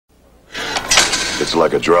It's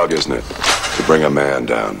like a drug, isn't it? To bring a man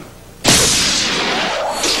down. Here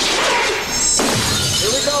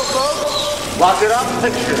we go, folks. Lock it up,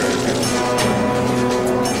 picture.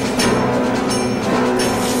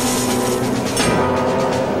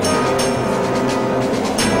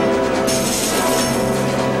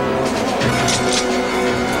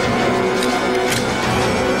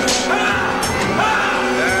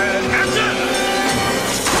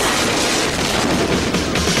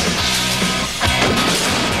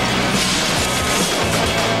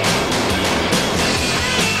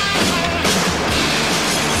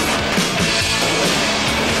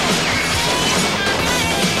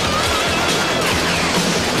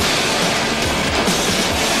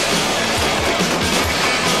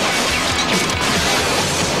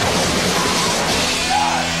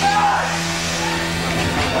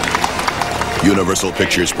 Universal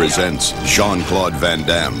Pictures presents Jean-Claude Van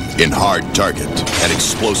Damme in Hard Target, an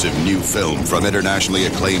explosive new film from internationally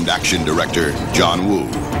acclaimed action director John Woo.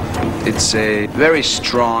 It's a very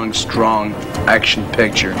strong action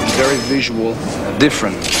picture. Very visual,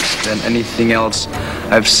 different than anything else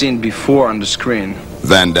I've seen before on the screen.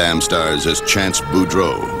 Van Damme stars as Chance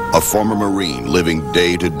Boudreau, a former Marine living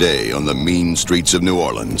day to day on the mean streets of New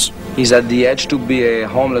Orleans. He's at the edge to be a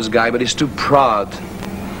homeless guy, but he's too proud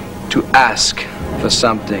to ask for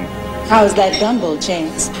something. How's that gumbo,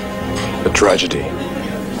 Chance? A tragedy.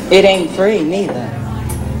 It ain't free, neither.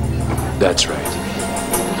 That's right.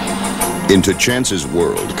 Into Chance's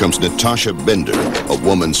world comes Natasha Bender, a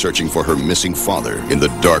woman searching for her missing father in the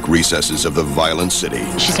dark recesses of the violent city.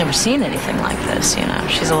 She's never seen anything like this, you know.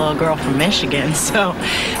 She's a little girl from Michigan, so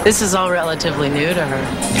this is all relatively new to her.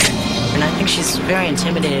 And I think she's very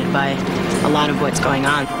intimidated by a lot of what's going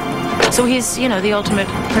on. So he's, you know, the ultimate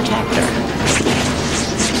protector.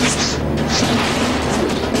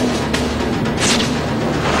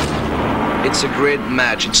 It's a great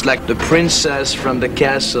match. It's like the princess from the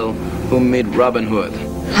castle who met Robin Hood.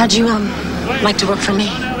 How'd you, like to work for me?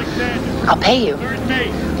 I'll pay you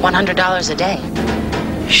 $100 a day.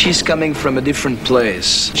 She's coming from a different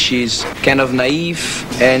place. She's kind of naive,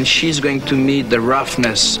 and she's going to meet the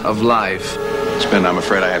roughness of life. Spin, I'm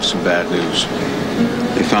afraid I have some bad news.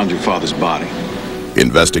 They found your father's body.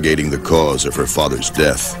 Investigating the cause of her father's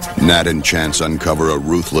death, Nat and Chance uncover a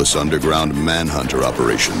ruthless underground manhunter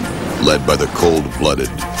operation led by the cold-blooded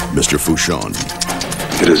Mr. Fouchon.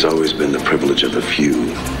 It has always been the privilege of the few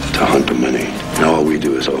to hunt the many. Now all we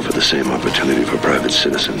do is offer the same opportunity for private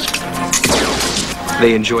citizens.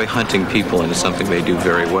 They enjoy hunting people, and it's something they do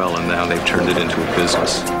very well, and now they've turned it into a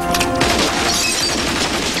business.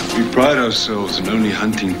 We pride ourselves in only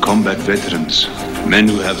hunting combat veterans, men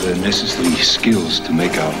who have the necessary skills to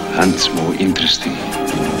make our hunts more interesting.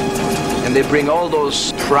 And they bring all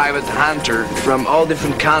those private hunters from all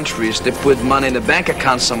different countries. They put money in a bank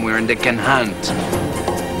account somewhere and they can hunt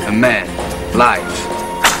a man live.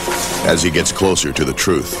 As he gets closer to the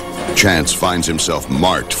truth, Chance finds himself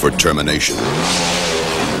marked for termination.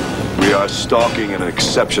 We are stalking an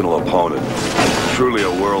exceptional opponent. Truly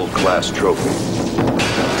a world-class trophy.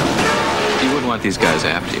 You wouldn't want these guys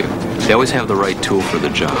after you. They always have the right tool for the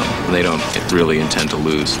job, and they don't really intend to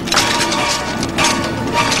lose.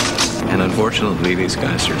 And unfortunately, these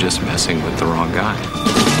guys are just messing with the wrong guy.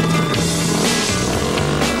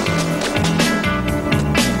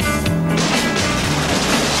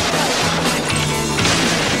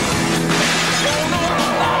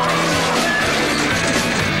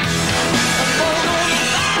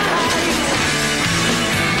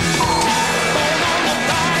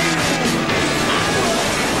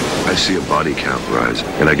 I see a body count rise,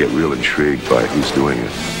 and I get real intrigued by who's doing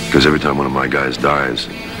it. Because every time one of my guys dies,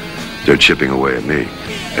 they're chipping away at me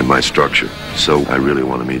and my structure. So I really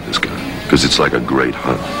want to meet this guy, because it's like a great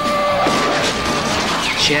hunt.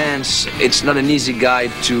 Chance, it's not an easy guy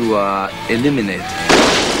to eliminate.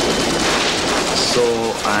 So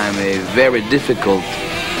I'm a very difficult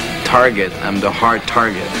target. I'm the hard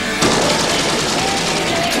target.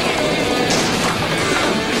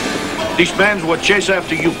 These men will chase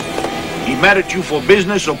after you. He mad at you for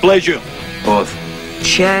business or pleasure? Both.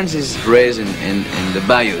 Chance is raised in the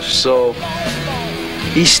bayous, so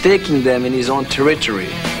he's taking them in his own territory,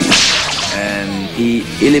 and he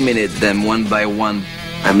eliminates them one by one.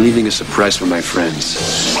 I'm leaving a surprise for my friends.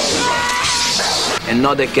 And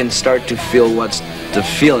now they can start to feel what's the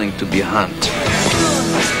feeling to be hunted.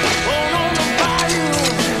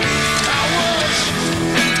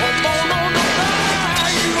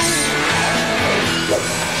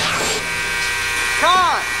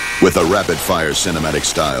 With a rapid-fire cinematic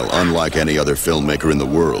style unlike any other filmmaker in the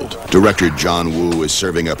world, director John Woo is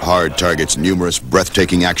serving up Hard Target's numerous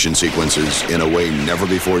breathtaking action sequences in a way never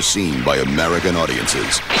before seen by American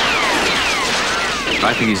audiences.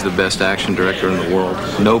 I think he's the best action director in the world.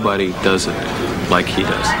 Nobody does it like he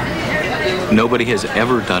does. Nobody has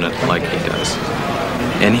ever done it like he does.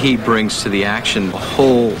 And he brings to the action a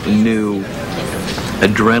whole new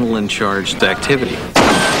adrenaline-charged activity.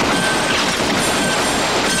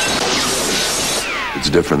 It's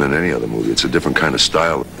different than any other movie. It's a different kind of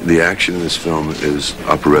style. The action in this film is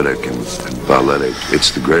operatic and balletic. It's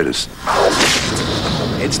the greatest.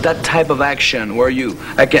 It's that type of action where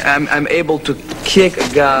I'm able to kick a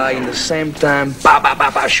guy in the same time,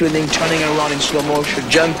 shooting, turning around in slow motion,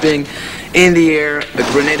 jumping in the air, the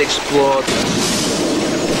grenade explodes.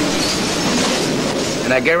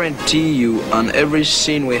 And I guarantee you, on every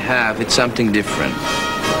scene we have, it's something different.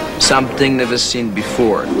 Something never seen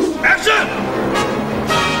before. Action!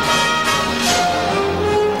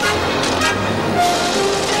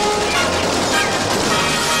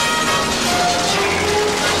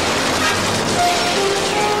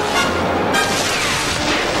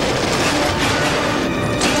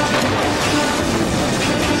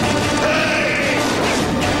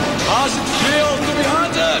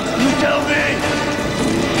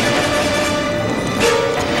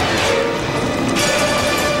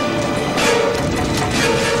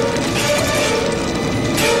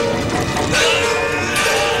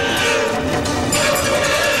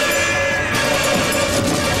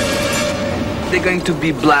 They're going to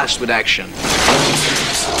be blasted with action.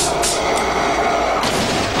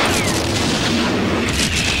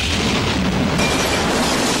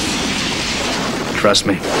 Trust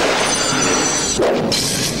me.